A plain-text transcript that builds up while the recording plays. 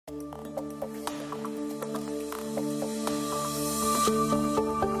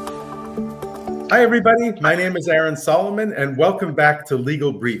Hi, everybody. My name is Aron Solomon, and welcome back to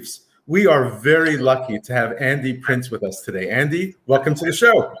Legal Briefs. We are very lucky to have Andy Prince with us today. Andy, welcome to the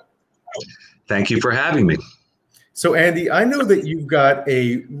show. Thank you for having me. So, Andy, I know that you've got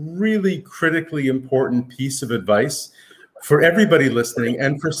a really critically important piece of advice for everybody listening,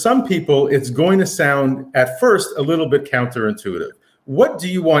 and for some people, it's going to sound at first a little bit counterintuitive. What do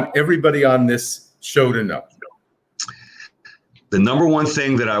you want everybody on this show to know? The number one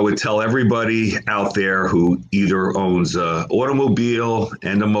thing that I would tell everybody out there who either owns an automobile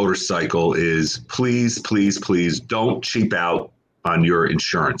and a motorcycle is please, please, please don't cheap out on your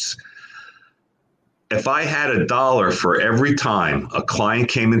insurance. If I had $1 for every time a client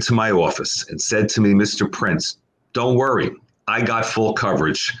came into my office and said to me, Mr. Prince, don't worry, I got full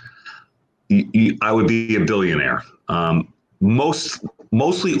coverage, I would be a billionaire.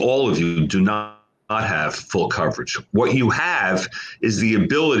 Mostly all of you do not have full coverage. What you have is the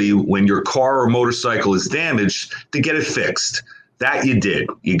ability when your car or motorcycle is damaged to get it fixed. That you did.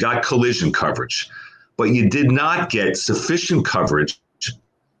 You got collision coverage, but you did not get sufficient coverage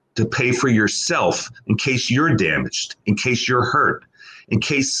to pay for yourself in case you're damaged, in case you're hurt, in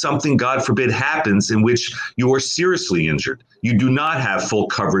case something, God forbid, happens in which you are seriously injured. You do not have full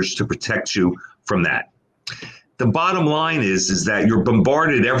coverage to protect you from that. The bottom line is that you're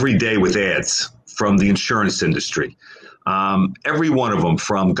bombarded every day with ads from the insurance industry. Every one of them,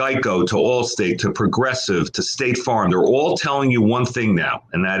 from Geico to Allstate to Progressive to State Farm, they're all telling you one thing now,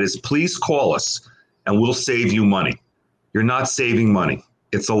 and that is please call us and we'll save you money. You're not saving money.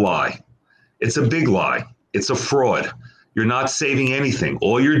 It's a lie. It's a big lie. It's a fraud. You're not saving anything.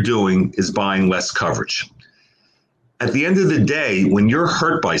 All you're doing is buying less coverage. At the end of the day, when you're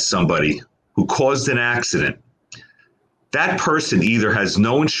hurt by somebody who caused an accident, that person either has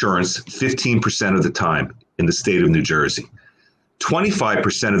no insurance 15% of the time in the state of New Jersey.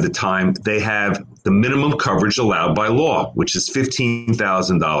 25% of the time, they have the minimum coverage allowed by law, which is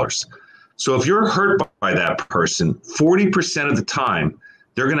 $15,000. So if you're hurt by that person, 40% of the time,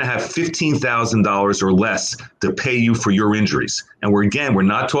 they're going to have $15,000 or less to pay you for your injuries. And we're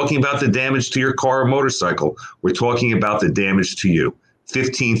not talking about the damage to your car or motorcycle. We're talking about the damage to you,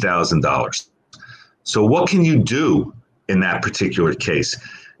 $15,000. So what can you do in that particular case?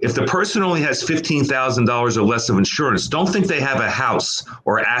 If the person only has $15,000 or less of insurance, don't think they have a house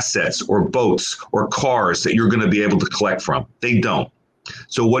or assets or boats or cars that you're going to be able to collect from. They don't.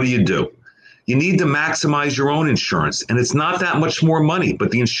 So what do? You need to maximize your own insurance, and it's not that much more money,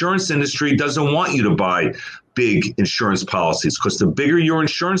 but the insurance industry doesn't want you to buy big insurance policies, because the bigger your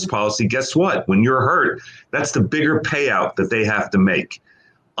insurance policy, guess what? When you're hurt, that's the bigger payout that they have to make.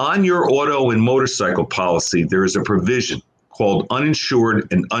 On your auto and motorcycle policy, there is a provision called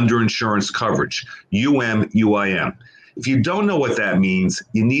uninsured and underinsurance coverage, UM/UIM. If you don't know what that means,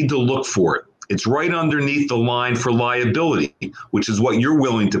 you need to look for it. It's right underneath the line for liability, which is what you're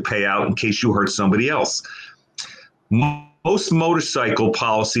willing to pay out in case you hurt somebody else. Most motorcycle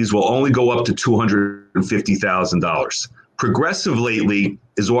policies will only go up to $250,000. Progressive lately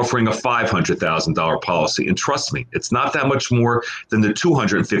is offering a $500,000 policy. And trust me, it's not that much more than the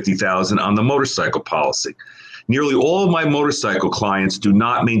 $250,000 on the motorcycle policy. Nearly all of my motorcycle clients do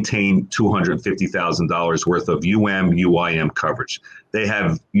not maintain $250,000 worth of UM/UIM coverage.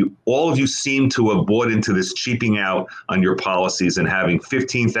 All of you seem to have bought into this cheaping out on your policies and having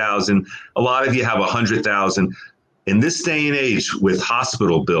 $15,000. A lot of you have $100,000. In this day and age, with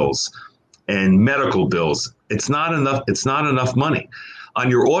hospital bills and medical bills, it's not enough. It's not enough money. On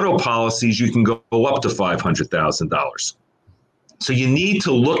your auto policies, you can go up to $500,000. So you need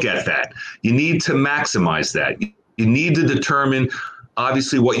to look at that. You need to maximize that. You need to determine,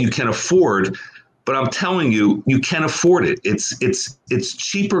 obviously, what you can afford. But I'm telling you, you can afford it. It's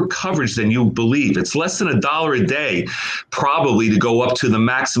cheaper coverage than you believe. It's less than $1 a day, probably, to go up to the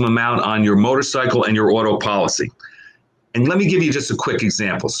maximum amount on your motorcycle and your auto policy. And let me give you just a quick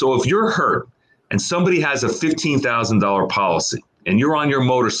example. So if you're hurt and somebody has a $15,000 policy and you're on your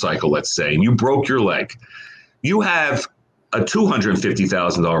motorcycle, let's say, and you broke your leg, you have a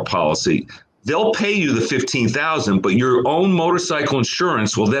 $250,000 policy. They'll pay you the $15,000, but your own motorcycle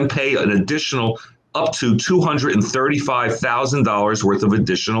insurance will then pay an additional up to $235,000 worth of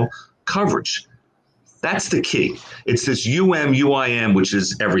additional coverage. That's the key. It's this UM/UIM, which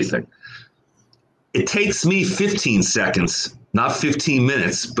is everything. It takes me 15 seconds, not 15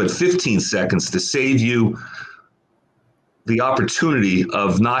 minutes, but 15 seconds to save you the opportunity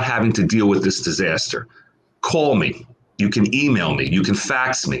of not having to deal with this disaster. Call me. You can email me. You can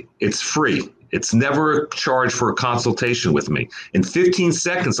fax me. It's free. It's never a charge for a consultation with me. In 15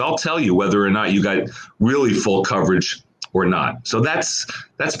 seconds, I'll tell you whether or not you got really full coverage or not. So that's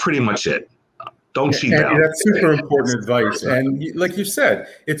pretty much it. Don't cheap Andy, out. that's super important advice. And like you said,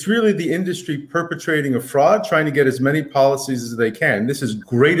 it's really the industry perpetrating a fraud, trying to get as many policies as they can. This is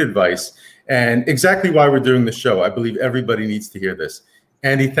great advice and exactly why we're doing the show. I believe everybody needs to hear this.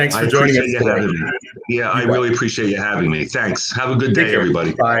 Andy, thanks for joining us today. Yeah, I really appreciate you having me. Thanks. Have a good day,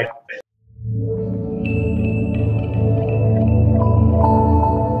 everybody. Bye.